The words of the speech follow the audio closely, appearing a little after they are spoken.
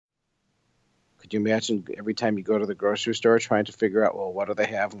Could you imagine every time you go to the grocery store trying to figure out, well, what do they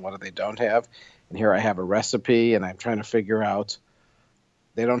have and what do they don't have? And here I have a recipe and I'm trying to figure out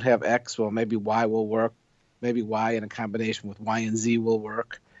they don't have X, well, maybe Y will work. Maybe Y in a combination with Y and Z will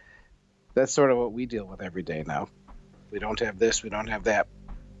work. That's sort of what we deal with every day now. We don't have this, we don't have that.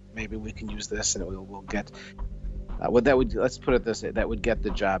 Maybe we can use this and we'll get, let's put it this way, that would get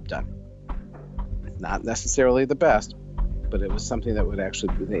the job done. Not necessarily the best, but it was something that would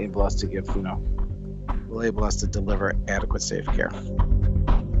actually enable us to will enable us to deliver adequate, safe care.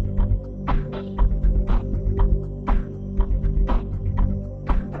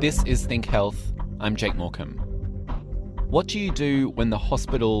 This is Think Health. I'm Jake Morecambe. What do you do when the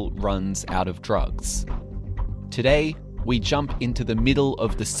hospital runs out of drugs? Today, we jump into the middle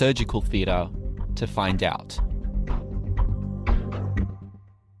of the surgical theatre to find out.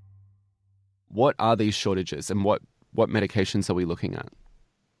 What are these shortages and what medications are we looking at?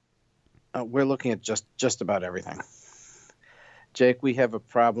 We're looking at just about everything. Jake, we have a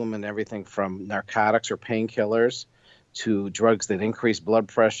problem in everything from narcotics or painkillers to drugs that increase blood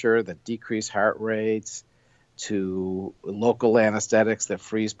pressure, that decrease heart rates, to local anesthetics that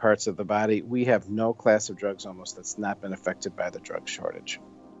freeze parts of the body. We have no class of drugs almost that's not been affected by the drug shortage.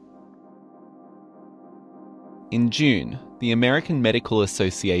 In June, the American Medical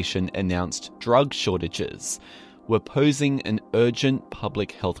Association announced drug shortages were posing an urgent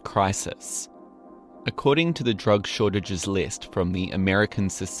public health crisis. According to the drug shortages list from the American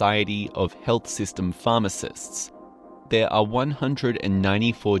Society of Health System Pharmacists, there are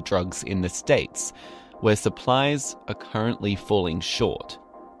 194 drugs in the States where supplies are currently falling short.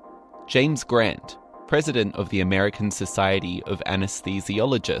 James Grant, president of the American Society of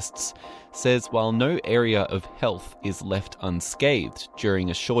Anesthesiologists, says while no area of health is left unscathed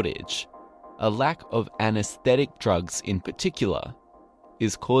during a shortage, a lack of anesthetic drugs in particular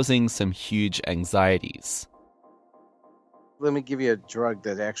is causing some huge anxieties. Let me give you a drug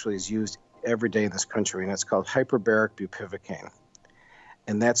that actually is used every day in this country, and it's called hyperbaric bupivacaine.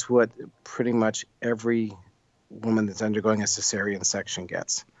 And that's what pretty much every woman that's undergoing a cesarean section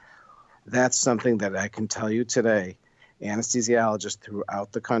gets. That's something that I can tell you today, anesthesiologists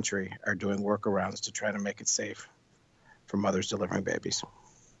throughout the country are doing workarounds to try to make it safe for mothers delivering babies.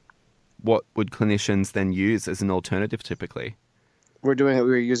 What would clinicians then use as an alternative typically?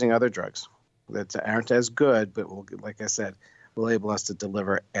 We're using other drugs that aren't as good, but like I said, will enable us to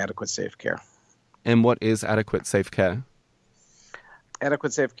deliver adequate, safe care. And what is adequate, safe care?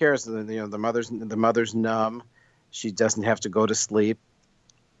 Adequate, safe care is the mother's numb. She doesn't have to go to sleep.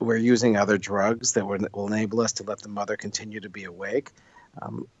 We're using other drugs that will enable us to let the mother continue to be awake.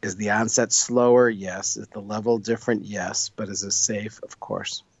 Is the onset slower? Yes. Is the level different? Yes. But is it safe? Of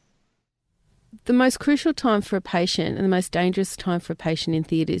course. The most crucial time for a patient and the most dangerous time for a patient in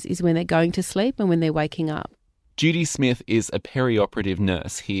theatres is when they're going to sleep and when they're waking up. Judy Smith is a perioperative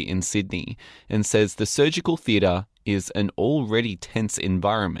nurse here in Sydney and says the surgical theatre is an already tense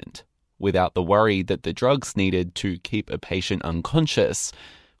environment without the worry that the drugs needed to keep a patient unconscious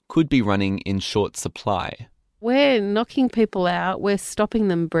could be running in short supply. We're knocking people out, we're stopping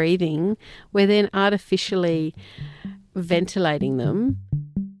them breathing, we're then artificially ventilating them.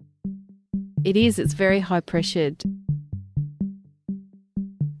 It's very high pressured.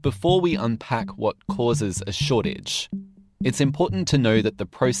 Before we unpack what causes a shortage, it's important to know that the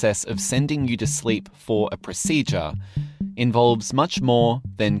process of sending you to sleep for a procedure involves much more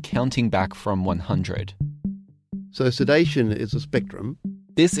than counting back from 100. So sedation is a spectrum.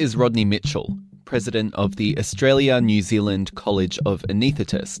 This is Rodney Mitchell, president of the Australia-New Zealand College of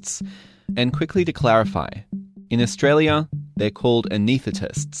Anaesthetists. And quickly to clarify, in Australia, they're called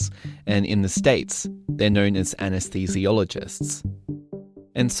anaesthetists, and in the States, they're known as anesthesiologists.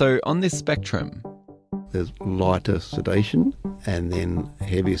 And so on this spectrum, there's lighter sedation and then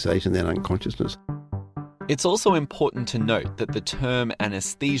heavier sedation, then unconsciousness. It's also important to note that the term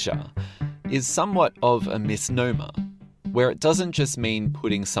anaesthesia is somewhat of a misnomer, where it doesn't just mean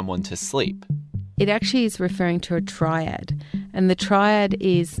putting someone to sleep. It actually is referring to a triad, and the triad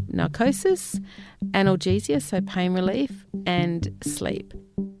is narcosis, analgesia, so pain relief, and sleep.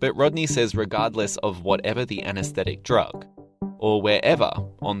 But Rodney says regardless of whatever the anaesthetic drug, or wherever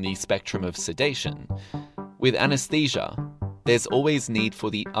on the spectrum of sedation, with anaesthesia, there's always need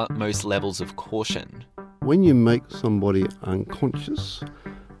for the utmost levels of caution. When you make somebody unconscious,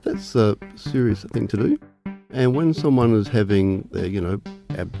 that's a serious thing to do. And when someone is having their,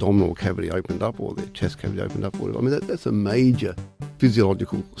 abdominal cavity opened up or their chest cavity opened up, that's a major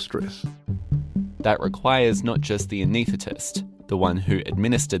physiological stress. That requires not just the anaesthetist, the one who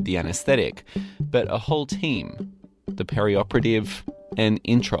administered the anaesthetic, but a whole team, the perioperative and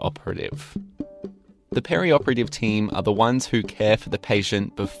intraoperative. The perioperative team are the ones who care for the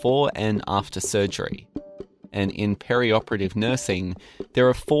patient before and after surgery. And in perioperative nursing, there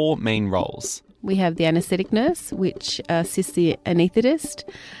are 4 main roles. We have the anaesthetic nurse, which assists the anaesthetist.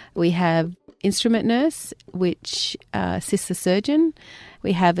 We have instrument nurse, which assists the surgeon.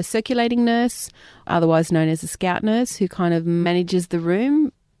 We have a circulating nurse, otherwise known as a scout nurse, who kind of manages the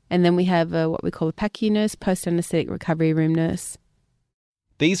room. And then we have what we call a PACU nurse, post-anaesthetic recovery room nurse.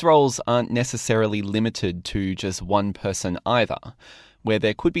 These roles aren't necessarily limited to just one person either, where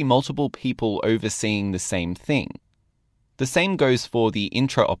there could be multiple people overseeing the same thing. The same goes for the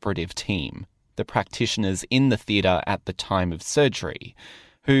intraoperative team, the practitioners in the theatre at the time of surgery,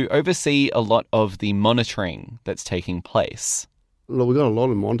 who oversee a lot of the monitoring that's taking place. Look, we've got a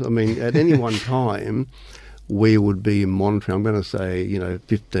lot of monitoring. I mean, at any one time, we would be monitoring, I'm going to say,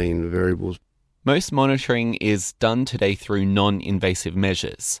 15 variables. Most monitoring is done today through non-invasive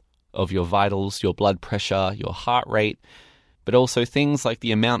measures of your vitals, your blood pressure, your heart rate, but also things like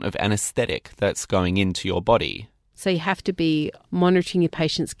the amount of anaesthetic that's going into your body. So you have to be monitoring your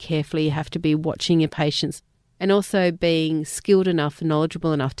patients carefully, you have to be watching your patients, and also being skilled enough,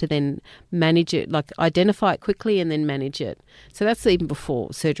 knowledgeable enough to then manage it, like identify it quickly and then manage it. So that's even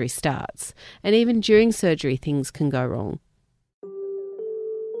before surgery starts. And even during surgery, things can go wrong.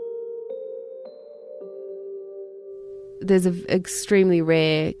 There's an extremely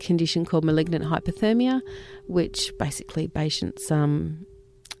rare condition called malignant hypothermia, which basically patients,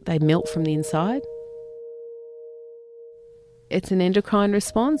 they melt from the inside. It's an endocrine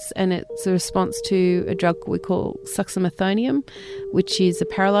response, and it's a response to a drug we call suxamethonium, which is a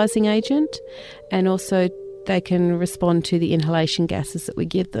paralysing agent, and also they can respond to the inhalation gases that we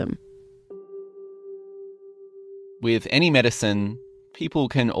give them. With any medicine, people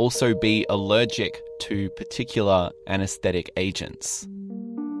can also be allergic to particular anaesthetic agents.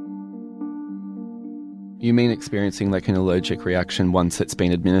 You mean experiencing like an allergic reaction once it's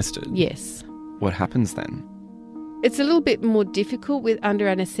been administered? Yes. What happens then? It's a little bit more difficult with under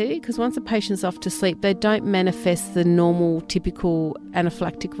anaesthetic because once a patient's off to sleep, they don't manifest the normal, typical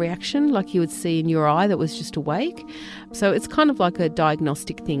anaphylactic reaction like you would see in your eye that was just awake. So it's kind of like a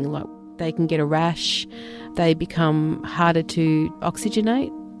diagnostic thing, like they can get a rash, they become harder to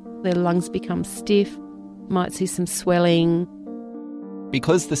oxygenate, their lungs become stiff, might see some swelling.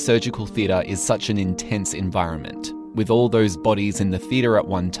 Because the surgical theatre is such an intense environment, with all those bodies in the theatre at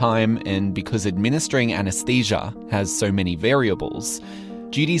one time, and because administering anaesthesia has so many variables,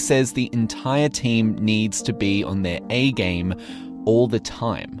 Judy says the entire team needs to be on their A game all the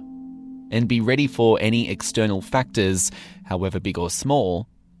time and be ready for any external factors, however big or small,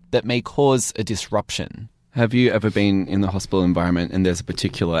 that may cause a disruption. Have you ever been in the hospital environment and there's a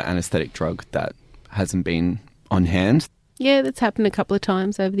particular anaesthetic drug that hasn't been on hand? Yeah, that's happened a couple of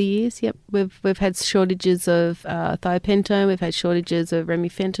times over the years. Yep, we've had shortages of thiopentone, we've had shortages of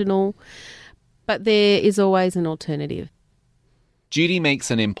remifentanil, but there is always an alternative. Judy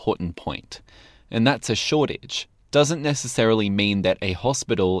makes an important point, and that's a shortage doesn't necessarily mean that a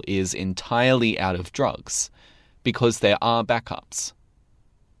hospital is entirely out of drugs, because there are backups.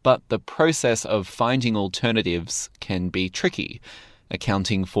 But the process of finding alternatives can be tricky,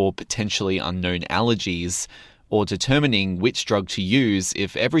 accounting for potentially unknown allergies, or determining which drug to use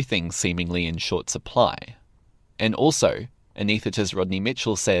if everything's seemingly in short supply. And also, anaesthetist Rodney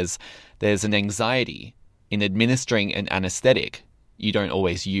Mitchell says there's an anxiety in administering an anaesthetic you don't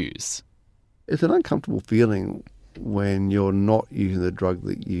always use. It's an uncomfortable feeling when you're not using the drug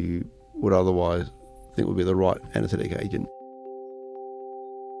that you would otherwise think would be the right anaesthetic agent.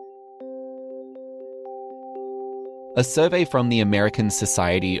 A survey from the American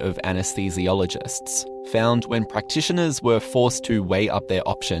Society of Anesthesiologists found when practitioners were forced to weigh up their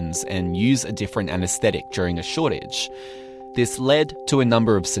options and use a different anaesthetic during a shortage, this led to a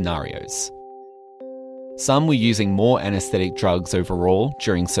number of scenarios. Some were using more anaesthetic drugs overall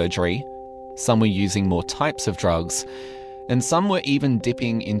during surgery, some were using more types of drugs, and some were even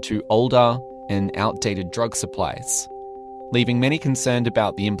dipping into older and outdated drug supplies, leaving many concerned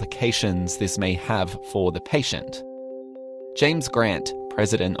about the implications this may have for the patient. James Grant,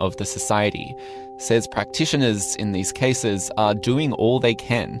 president of the Society, says practitioners in these cases are doing all they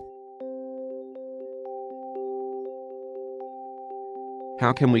can.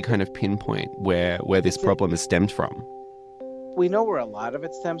 How can we kind of pinpoint where this problem is stemmed from? We know where a lot of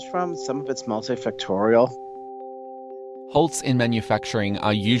it stems from. Some of it's multifactorial. Halts in manufacturing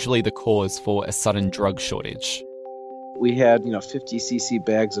are usually the cause for a sudden drug shortage. We had, 50 cc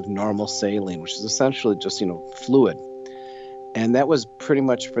bags of normal saline, which is essentially just, fluid. And that was pretty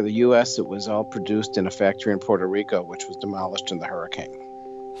much for the U.S. It was all produced in a factory in Puerto Rico, which was demolished in the hurricane.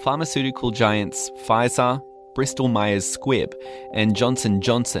 pharmaceutical giants Pfizer, Bristol-Myers Squibb, and Johnson &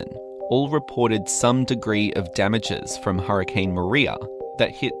 Johnson all reported some degree of damages from Hurricane Maria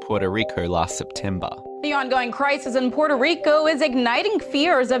that hit Puerto Rico last September. The ongoing crisis in Puerto Rico is igniting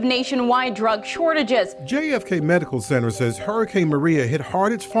fears of nationwide drug shortages. JFK Medical Center says Hurricane Maria hit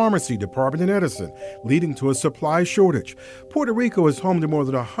hard its pharmacy department in Edison, leading to a supply shortage. Puerto Rico is home to more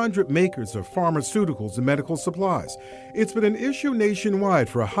than 100 makers of pharmaceuticals and medical supplies. It's been an issue nationwide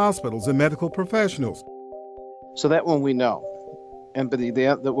for hospitals and medical professionals. So that one we know. And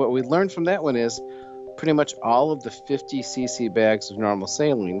but what we learned from that one is pretty much all of the 50 cc bags of normal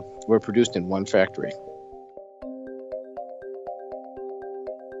saline were produced in one factory.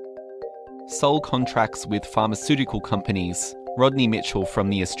 Sole contracts with pharmaceutical companies, Rodney Mitchell from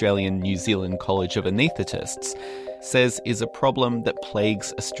the Australian-New Zealand College of Anaesthetists says is a problem that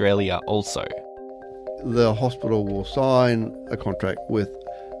plagues Australia also. The hospital will sign a contract with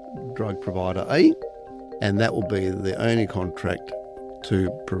drug provider A, and that will be the only contract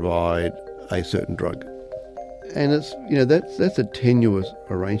to provide a certain drug. And it's, that's a tenuous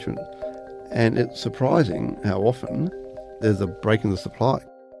arrangement. And it's surprising how often there's a break in the supply.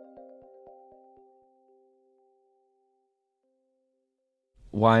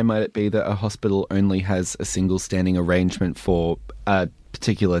 Why might it be that a hospital only has a single standing arrangement for a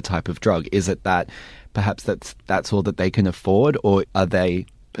particular type of drug? Is it that perhaps that's all that they can afford, or are they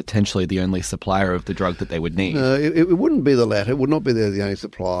potentially the only supplier of the drug that they would need? No, it wouldn't be the latter. It would not be they're the only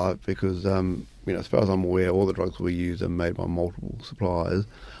supplier because, as far as I'm aware, all the drugs we use are made by multiple suppliers.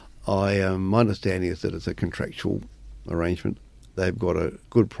 My understanding is that it's a contractual arrangement. They've got a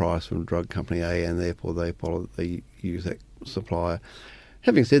good price from drug company A, and therefore they use that supplier.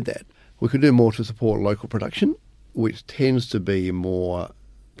 Having said that, we could do more to support local production, which tends to be more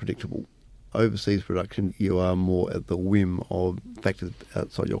predictable. Overseas production, you are more at the whim of factors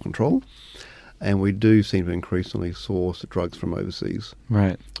outside your control. And we do seem to increasingly source drugs from overseas.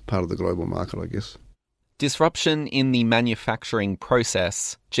 Right. Part of the global market, I guess. Disruption in the manufacturing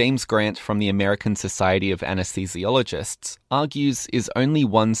process, James Grant from the American Society of Anesthesiologists argues is only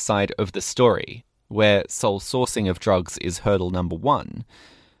one side of the story, where sole sourcing of drugs is hurdle number one.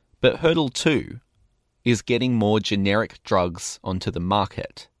 But hurdle two is getting more generic drugs onto the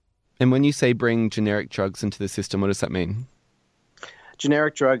market. And when you say bring generic drugs into the system, what does that mean?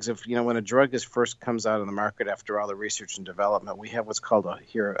 Generic drugs, when a drug first comes out on the market after all the research and development, we have what's called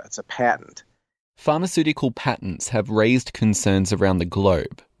it's a patent. Pharmaceutical patents have raised concerns around the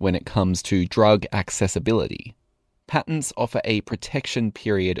globe when it comes to drug accessibility. Patents offer a protection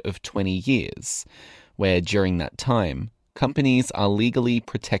period of 20 years, where during that time, companies are legally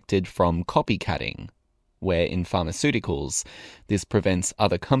protected from copycatting, where in pharmaceuticals, this prevents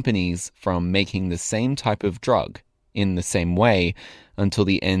other companies from making the same type of drug in the same way until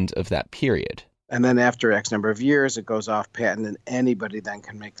the end of that period. And then after X number of years, it goes off patent and anybody then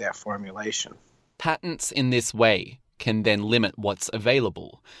can make that formulation. Patents in this way can then limit what's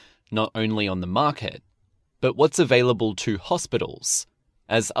available, not only on the market, but what's available to hospitals,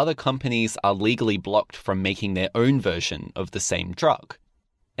 as other companies are legally blocked from making their own version of the same drug.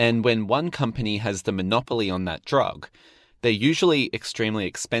 And when one company has the monopoly on that drug, they're usually extremely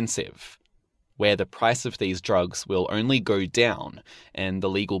expensive, where the price of these drugs will only go down and the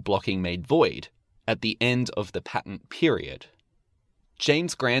legal blocking made void at the end of the patent period.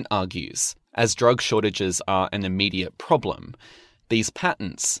 James Grant argues, as drug shortages are an immediate problem, these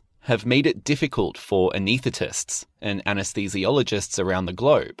patents have made it difficult for anaesthetists and anesthesiologists around the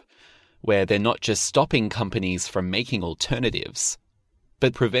globe, where they're not just stopping companies from making alternatives,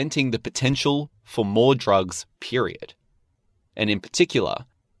 but preventing the potential for more drugs, period. And in particular,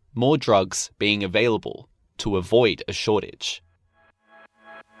 more drugs being available to avoid a shortage.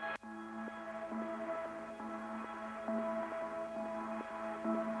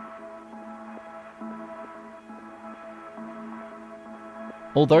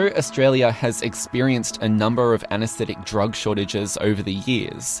 Although Australia has experienced a number of anaesthetic drug shortages over the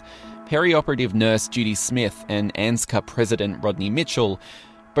years, perioperative nurse Judy Smith and ANZCA President Rodney Mitchell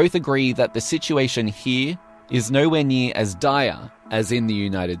both agree that the situation here is nowhere near as dire as in the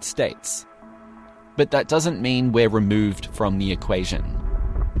United States. But that doesn't mean we're removed from the equation.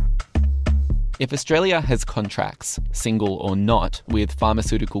 If Australia has contracts, single or not, with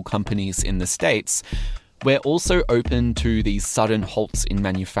pharmaceutical companies in the States, we're also open to these sudden halts in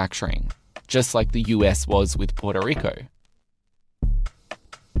manufacturing, just like the US was with Puerto Rico.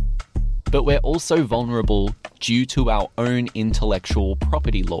 But we're also vulnerable due to our own intellectual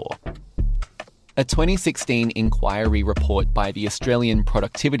property law. A 2016 inquiry report by the Australian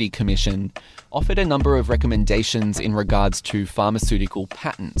Productivity Commission offered a number of recommendations in regards to pharmaceutical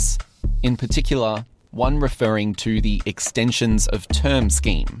patents, in particular, one referring to the extensions of term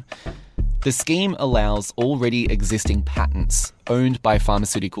scheme. The scheme allows already existing patents owned by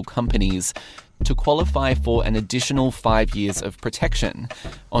pharmaceutical companies to qualify for an additional 5 years of protection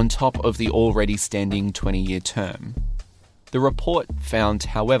on top of the already standing 20-year term. The report found,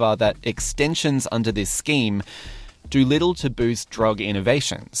 however, that extensions under this scheme do little to boost drug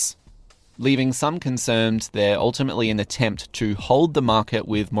innovations, leaving some concerned they're ultimately an attempt to hold the market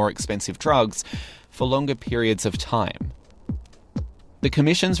with more expensive drugs for longer periods of time. The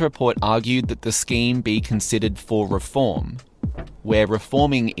Commission's report argued that the scheme be considered for reform, where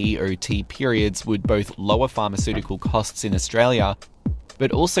reforming EOT periods would both lower pharmaceutical costs in Australia,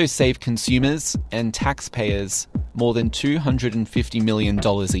 but also save consumers and taxpayers more than $250 million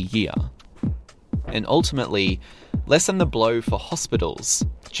a year, and ultimately lessen the blow for hospitals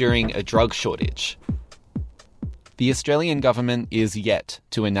during a drug shortage. The Australian government is yet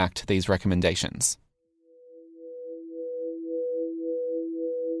to enact these recommendations.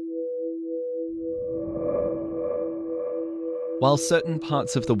 While certain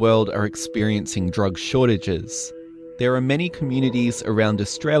parts of the world are experiencing drug shortages, there are many communities around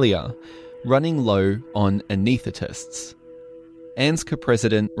Australia running low on anaesthetists. ANZCA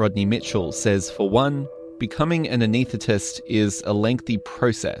President Rodney Mitchell says, for one, becoming an anaesthetist is a lengthy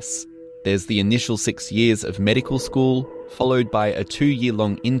process. There's the initial 6 years of medical school, followed by a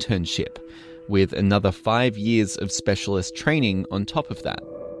 2-year-long internship, with another 5 years of specialist training on top of that,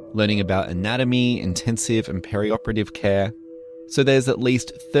 learning about anatomy, intensive and perioperative care. So there's at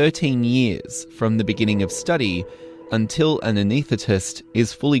least 13 years from the beginning of study until an anaesthetist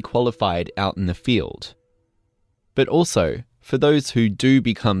is fully qualified out in the field. But also, for those who do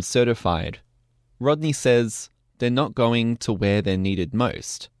become certified, Rodney says they're not going to where they're needed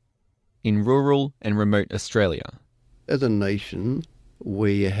most, in rural and remote Australia. As a nation,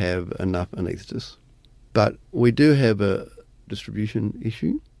 we have enough anaesthetists, but we do have a distribution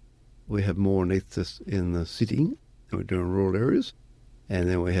issue. We have more anaesthetists in the city than we do in rural areas, and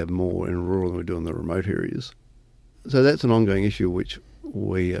then we have more in rural than we do in the remote areas. So that's an ongoing issue which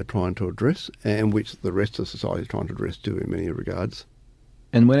we are trying to address, and which the rest of society is trying to address too in many regards.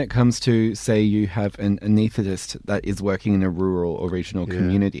 And when it comes to, say, you have an anaesthetist that is working in a rural or regional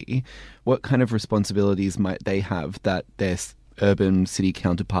community, what kind of responsibilities might they have that their urban city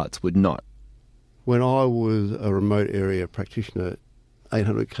counterparts would not? When I was a remote area practitioner,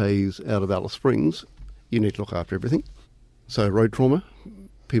 800 k's out of Alice Springs, you need to look after everything. So road trauma,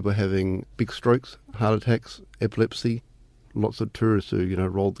 people having big strokes, heart attacks, epilepsy, lots of tourists who,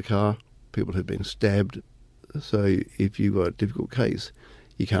 rolled the car, people who've been stabbed. So if you've got a difficult case,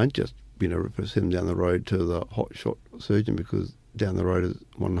 you can't just, send them down the road to the hotshot surgeon because down the road is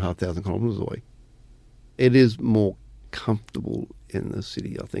 1,500 kilometres away. It is more comfortable in the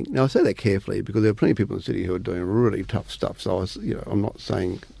city, I think. Now, I say that carefully because there are plenty of people in the city who are doing really tough stuff. So, I'm not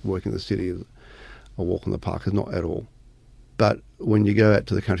saying working in the city is a walk in the park, is not at all. But when you go out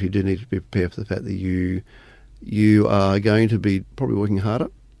to the country, you do need to be prepared for the fact that you are going to be probably working harder,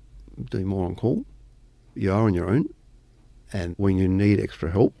 doing more on call. You are on your own. And when you need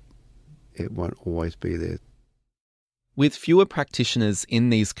extra help, it won't always be there. With fewer practitioners in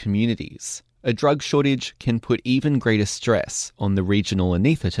these communities, a drug shortage can put even greater stress on the regional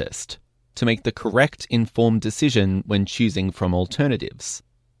anaesthetist to make the correct informed decision when choosing from alternatives.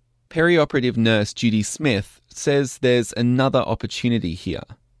 Perioperative nurse Judy Smith says there's another opportunity here,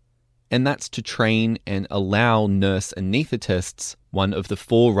 and that's to train and allow nurse anaesthetists, one of the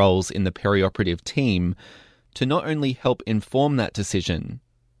 4 roles in the perioperative team, to not only help inform that decision,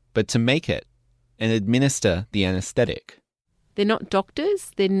 but to make it and administer the anaesthetic. They're not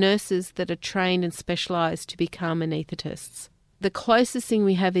doctors, they're nurses that are trained and specialised to become anaesthetists. The closest thing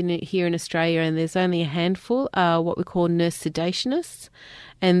we have here in Australia, and there's only a handful, are what we call nurse sedationists,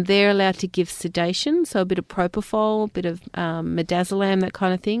 and they're allowed to give sedation, so a bit of propofol, a bit of midazolam, that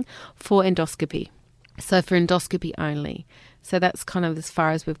kind of thing, for endoscopy. So for endoscopy only. So that's kind of as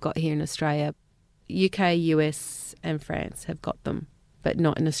far as we've got here in Australia. UK, US and France have got them, but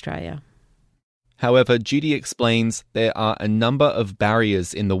not in Australia. However, Judy explains there are a number of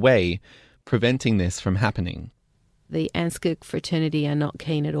barriers in the way preventing this from happening. The ANZCA fraternity are not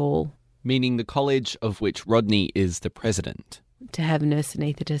keen at all. Meaning the college of which Rodney is the president. To have nurse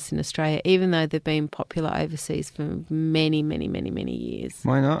anaesthetists in Australia, even though they've been popular overseas for many, many, many, many years.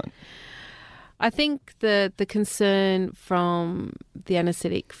 Why not? I think the concern from the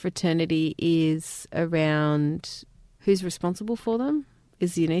anaesthetic fraternity is around who's responsible for them.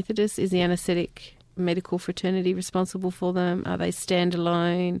 Is the anaesthetist, is the anaesthetic medical fraternity responsible for them? Are they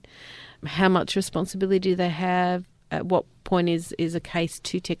standalone? How much responsibility do they have? At what point is a case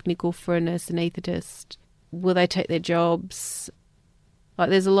too technical for a nurse anaesthetist? Will they take their jobs?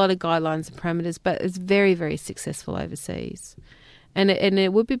 Like, there's a lot of guidelines and parameters, but it's very, very successful overseas. And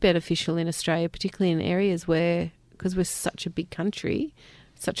it would be beneficial in Australia, particularly in areas where, because we're such a big country,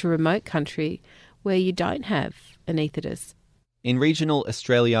 such a remote country, where you don't have anaesthetists. In regional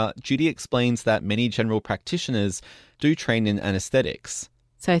Australia, Judy explains that many general practitioners do train in anaesthetics.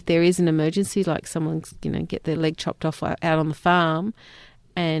 So if there is an emergency, like someone's, get their leg chopped off out on the farm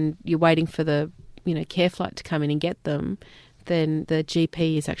and you're waiting for the, care flight to come in and get them, then the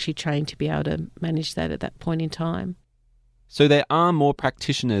GP is actually trained to be able to manage that at that point in time. So there are more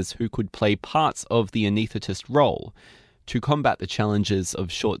practitioners who could play parts of the anaesthetist role to combat the challenges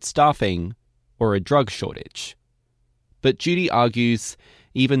of short staffing or a drug shortage. But Judy argues,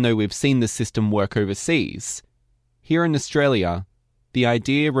 even though we've seen the system work overseas, here in Australia, the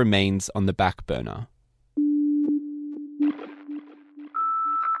idea remains on the back burner.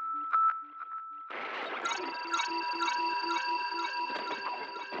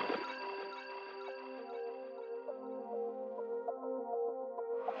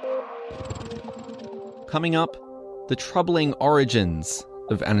 Coming up, the troubling origins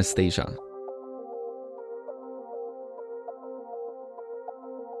of anaesthesia.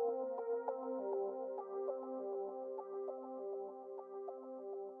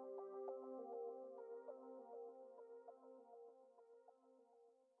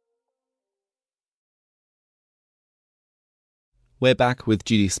 We're back with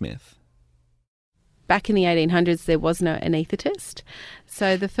Judy Smith. Back in the 1800s, there was no anaesthetist.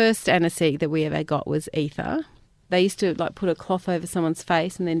 So the first anaesthetic that we ever got was ether. They used to put a cloth over someone's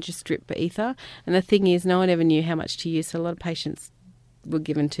face and then just drip ether. And the thing is, no one ever knew how much to use. So a lot of patients were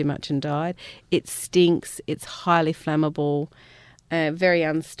given too much and died. It stinks. It's highly flammable, very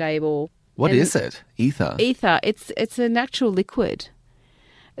unstable. What is it? Ether? Ether. It's a natural liquid.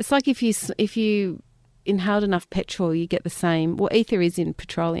 It's like if you inhaled enough petrol, you get the same. Well, ether is in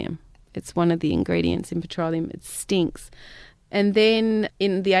petroleum. It's one of the ingredients in petroleum. It stinks. And then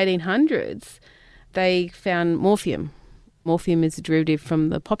in the 1800s, they found morphium. Morphium is a derivative from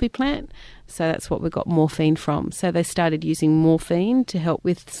the poppy plant, so that's what we got morphine from. So they started using morphine to help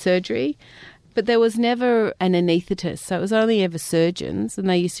with surgery. But there was never an anaesthetist, so it was only ever surgeons, and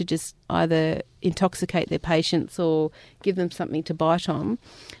they used to just either intoxicate their patients or give them something to bite on.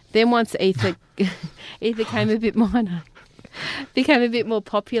 Then once ether became a bit more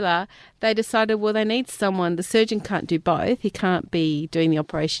popular, they decided, well, they need someone. The surgeon can't do both. He can't be doing the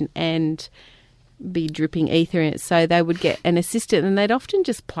operation and be dripping ether in it. So they would get an assistant, and they'd often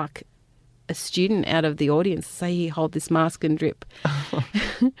just pluck a student out of the audience, say, here, hold this mask and drip.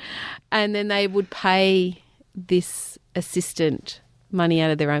 And then they would pay this assistant money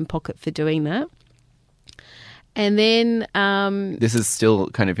out of their own pocket for doing that. And then this is still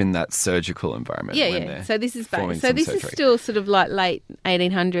kind of in that surgical environment. Yeah. So this is back. So this is still sort of like late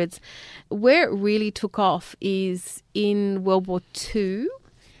 1800s. Where it really took off is in World War II.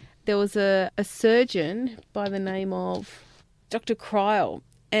 There was a surgeon by the name of Dr. Cryle,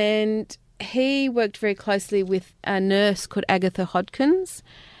 and he worked very closely with a nurse called Agatha Hodgkins,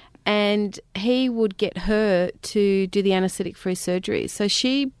 and he would get her to do the anaesthetic-free surgery. So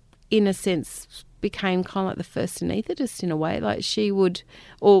she, in a sense, became kind of like the first anaesthetist in a way. Like she would,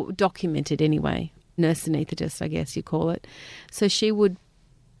 or documented anyway, nurse anaesthetist, I guess you call it. So she would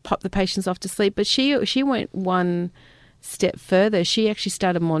pop the patients off to sleep, but she went one step further. She actually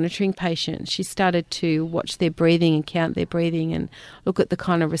started monitoring patients. She started to watch their breathing and count their breathing and look at the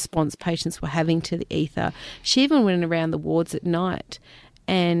kind of response patients were having to the ether. She even went around the wards at night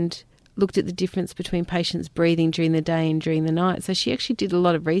and looked at the difference between patients breathing during the day and during the night. So she actually did a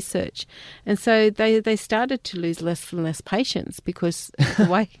lot of research. And so they started to lose less and less patients because of the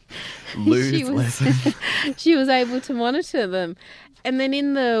way she was able to monitor them. And then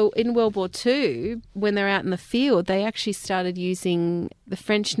in World War II, when they're out in the field, they actually started using the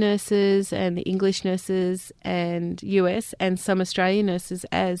French nurses and the English nurses and US and some Australian nurses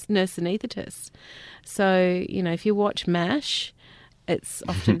as nurse anaesthetists. So, if you watch MASH, it's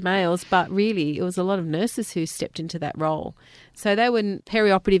often males, but really it was a lot of nurses who stepped into that role. So they were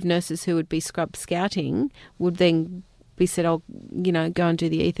perioperative nurses who would be scrub scouting, would then be said, go and do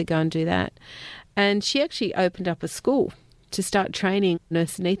the ether, go and do that. And she actually opened up a school to start training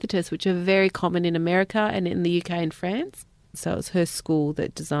nurse anaesthetists, which are very common in America and in the UK and France. So it was her school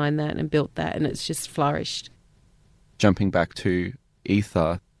that designed that and built that, and it's just flourished. Jumping back to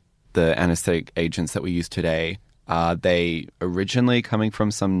ether, the anaesthetic agents that we use today Are they originally coming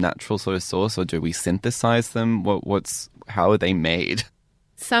from some natural sort of source, or do we synthesize them? How are they made?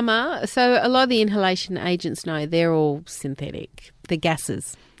 Some are. So a lot of the inhalation agents, no, they're all synthetic. The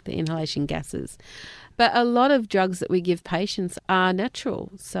gases, the inhalation gases. But a lot of drugs that we give patients are natural.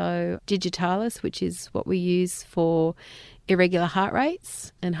 So digitalis, which is what we use for irregular heart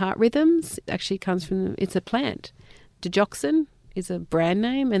rates and heart rhythms, actually comes from, it's a plant. Digoxin is a brand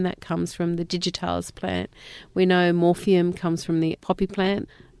name, and that comes from the digitalis plant. We know morphium comes from the poppy plant,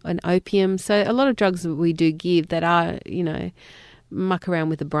 and opium. So a lot of drugs that we do give that are, muck around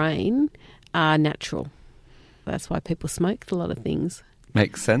with the brain are natural. That's why people smoke a lot of things.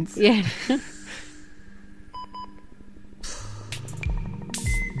 Makes sense. Yeah.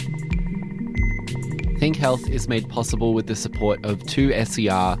 Think Health is made possible with the support of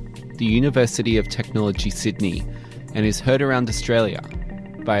 2SER, the University of Technology Sydney, and is heard around Australia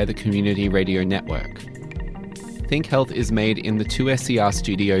via the Community Radio Network. Think Health is made in the 2SER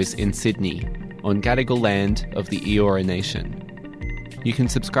studios in Sydney, on Gadigal land of the Eora Nation. You can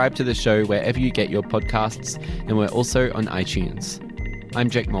subscribe to the show wherever you get your podcasts, and we're also on iTunes. I'm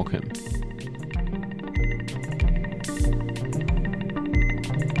Jake Morecambe.